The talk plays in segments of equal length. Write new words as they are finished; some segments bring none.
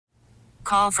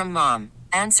Call from mom.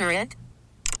 Answer it.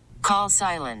 Call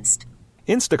silenced.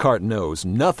 Instacart knows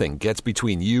nothing gets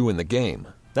between you and the game.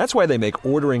 That's why they make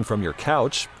ordering from your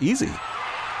couch easy.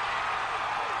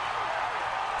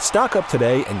 Stock up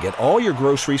today and get all your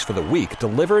groceries for the week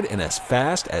delivered in as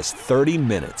fast as 30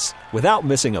 minutes without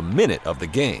missing a minute of the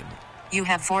game. You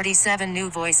have 47 new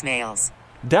voicemails.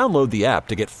 Download the app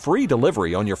to get free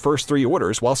delivery on your first 3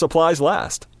 orders while supplies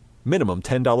last. Minimum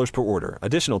 $10 per order.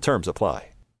 Additional terms apply.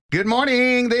 Good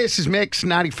morning. This is Mix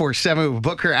 94.7 with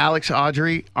Booker, Alex,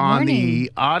 Audrey on the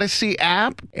Odyssey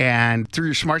app and through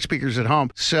your smart speakers at home.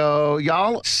 So,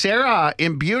 y'all, Sarah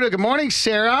in Buda. Good morning,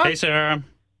 Sarah. Hey, Sarah.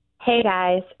 Hey,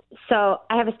 guys. So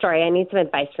I have a story. I need some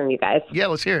advice from you guys. Yeah,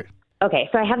 let's hear it. Okay,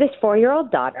 so I have this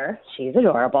 4-year-old daughter. She's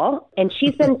adorable. And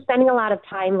she's been spending a lot of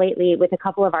time lately with a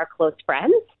couple of our close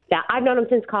friends. That I've known them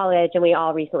since college, and we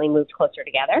all recently moved closer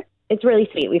together. It's really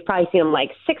sweet. We've probably seen them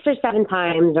like 6 or 7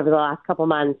 times over the last couple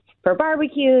months for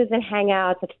barbecues and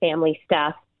hangouts and family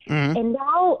stuff. Mm-hmm. And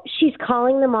now she's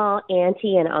calling them all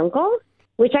auntie and uncle,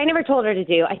 which I never told her to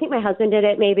do. I think my husband did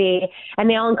it maybe, and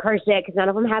they all encouraged it because none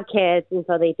of them have kids, and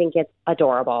so they think it's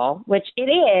adorable, which it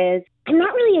is. I'm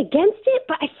not really against it,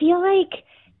 but I feel like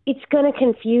it's going to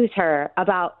confuse her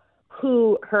about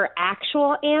who her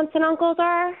actual aunts and uncles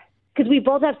are. Because we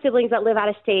both have siblings that live out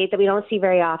of state that we don't see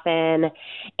very often.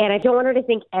 And I don't want her to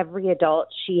think every adult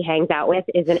she hangs out with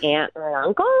is an aunt or an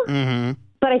uncle. Mm-hmm.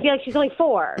 But I feel like she's only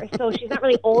 4, so she's not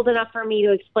really old enough for me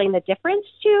to explain the difference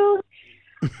to.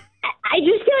 I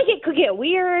just feel like it could get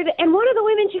weird. And one of the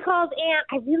women she calls aunt,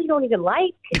 I really don't even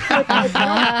like.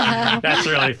 That's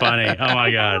really funny. Oh,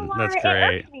 my God. That's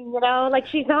great. You know, like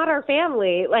she's not our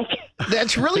family. Like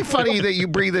That's really funny that you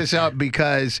bring this up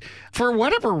because for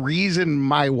whatever reason,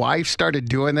 my wife started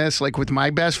doing this, like with my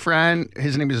best friend.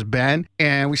 His name is Ben.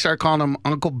 And we started calling him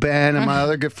Uncle Ben and my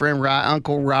other good friend,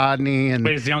 Uncle Rodney. And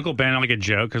wait, is the Uncle Ben like a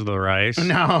joke because of the rice?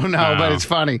 No, but it's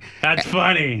funny. That's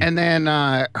funny. And then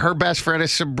her best friend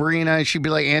is Sabrina, and she'd be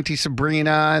like Auntie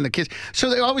Sabrina, and the kids. So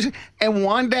they always, and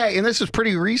one day, and this was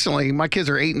pretty recently, my kids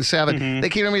are 8 and 7, they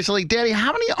came to me and said, like, Daddy,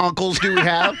 how many uncles do we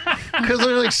have? Because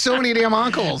there's like so many damn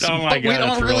uncles. Oh my but God, we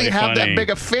don't really have funny. that big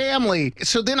a family.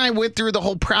 So then I went through the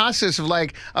whole process of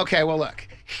like, okay, well, look.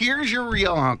 Here's your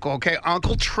real uncle, okay?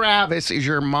 Uncle Travis is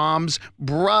your mom's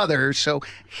brother, so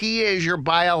he is your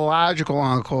biological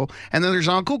uncle. And then there's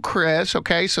Uncle Chris,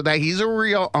 okay? So that he's a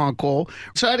real uncle.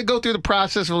 So I had to go through the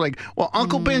process of like, well,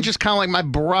 Uncle Ben's just kind of like my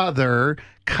brother,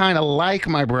 kind of like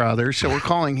my brother, so we're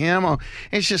calling him.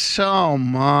 It's just so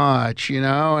much, you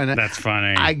know? And that's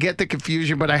funny. I get the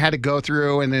confusion, but I had to go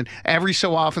through, and then every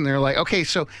so often they're like, okay,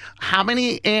 so how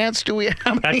many aunts do we have?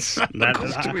 How many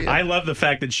uncles do we have? I love the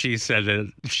fact that she said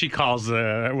that she calls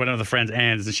one of the friends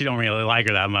aunts and she don't really like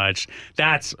her that much.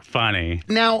 That's funny.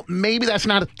 Now, maybe that's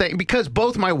not a thing, because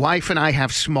both my wife and I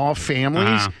have small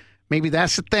families. Maybe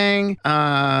that's the thing.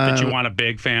 That you want a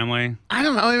big family? I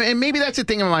don't know. And maybe that's the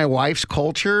thing in my wife's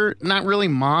culture. Not really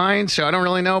mine, so I don't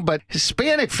really know. But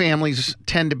Hispanic families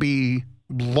tend to be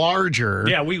larger.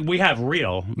 Yeah, we have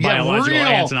real biological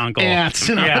aunts and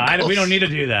uncles. We don't need to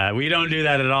do that. We don't do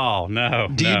that at all. No.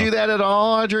 Do you do that at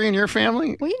all, Audrey, in your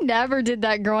family? We never did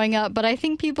that growing up, but I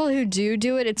think people who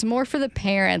do it, it's more for the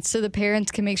parents, so the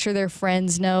parents can make sure their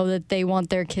friends know that they want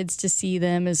their kids to see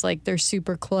them as like they're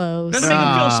super close. Doesn't make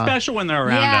them feel special when they're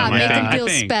around them. Make them feel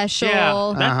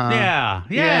special.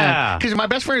 Yeah. Because my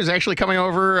best friend is actually coming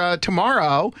over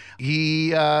tomorrow.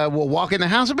 He will walk in the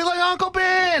house and be like, Uncle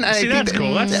Ben. See, that's cool.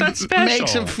 That's special.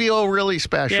 Makes him feel really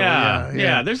special.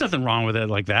 Yeah. There's nothing wrong with it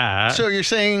like that. So you're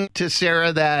saying to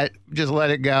Sarah that just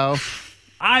let it go?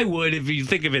 I would if you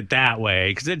think of it that way,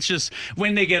 because it's just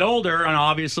when they get older, and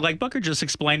obviously, like Booker just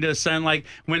explained to his son, like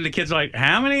when the kids are like,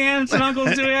 how many aunts and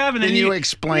uncles do we have? And then you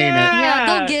explain it.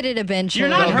 Yeah, they'll get it eventually. You're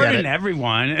not hurting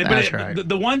everyone. That's right.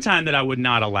 The one time that I would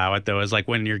not allow it, though, is like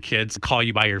when your kids call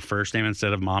you by your first name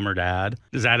instead of mom or dad.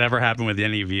 Does that ever happen with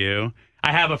any of you?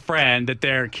 I have a friend that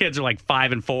their kids are like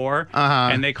 5 and 4,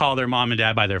 and they call their mom and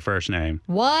dad by their first name.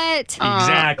 What?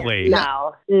 Exactly.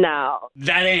 No.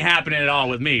 That ain't happening at all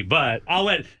with me, but I'll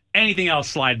let anything else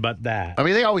slide but that. I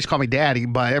mean, they always call me Daddy,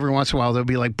 but every once in a while they'll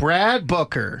be like, Brad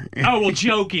Booker. Oh, well,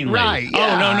 jokingly. Right,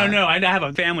 yeah. Oh, no. I have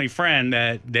a family friend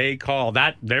that they call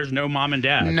that. There's no mom and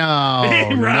dad. No.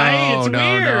 Right? It's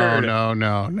weird.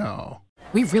 No.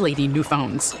 We really need new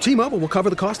phones. T-Mobile will cover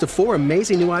the cost of 4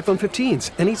 amazing new iPhone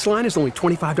 15s, and each line is only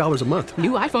 $25 a month.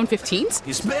 New iPhone 15s?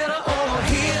 It's better over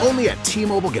here. Only at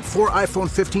T-Mobile, get 4 iPhone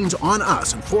 15s on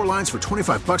us and 4 lines for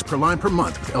 $25 per line per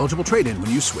month with eligible trade-in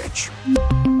when you switch.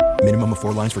 Minimum of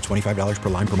 4 lines for $25 per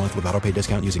line per month with autopay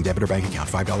discount using debit or bank account.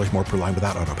 $5 more per line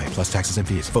without autopay, plus taxes and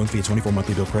fees. Phone fee at 24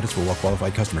 monthly bill credits for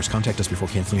well-qualified customers. Contact us before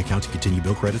canceling account to continue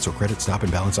bill credits or credit stop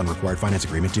and balance on required finance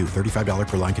agreement due. $35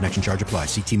 per line connection charge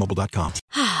applies. See T-Mobile.com.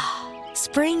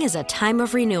 Spring is a time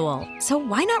of renewal, so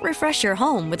why not refresh your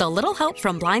home with a little help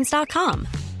from Blinds.com?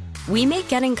 We make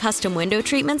getting custom window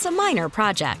treatments a minor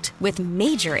project with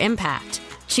major impact.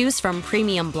 Choose from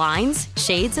premium blinds,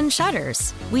 shades, and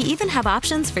shutters. We even have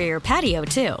options for your patio,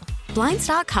 too.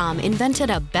 Blinds.com invented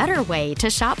a better way to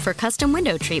shop for custom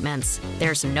window treatments.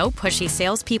 There's no pushy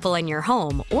salespeople in your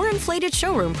home or inflated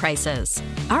showroom prices.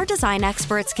 Our design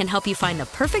experts can help you find the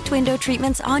perfect window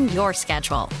treatments on your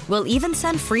schedule. We'll even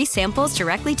send free samples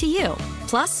directly to you.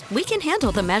 Plus, we can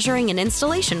handle the measuring and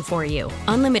installation for you.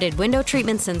 Unlimited window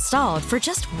treatments installed for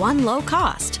just one low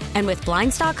cost. And with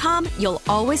Blinds.com, you'll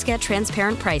always get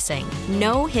transparent pricing.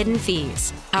 No hidden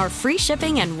fees. Our free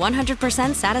shipping and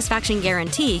 100% satisfaction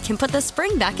guarantee can put the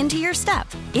spring back into your step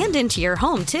and into your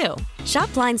home, too.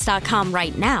 Shop Blinds.com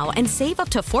right now and save up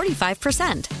to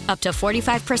 45%. Up to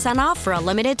 45% off for a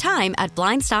limited time at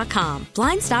Blinds.com.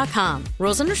 Blinds.com.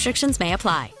 Rules and restrictions may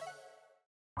apply.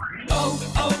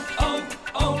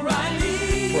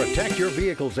 Protect your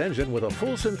vehicle's engine with a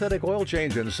full synthetic oil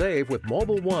change and save with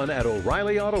Mobil 1 at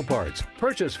O'Reilly Auto Parts.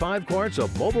 Purchase 5 quarts of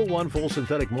Mobil 1 full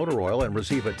synthetic motor oil and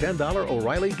receive a $10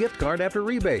 O'Reilly gift card after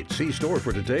rebate. See store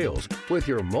for details. With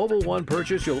your Mobil 1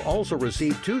 purchase, you'll also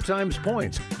receive 2 times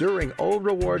points during O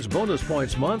Rewards Bonus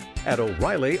Points Month at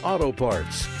O'Reilly Auto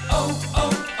Parts.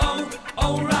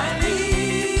 O'Reilly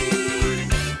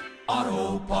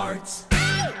Auto Parts.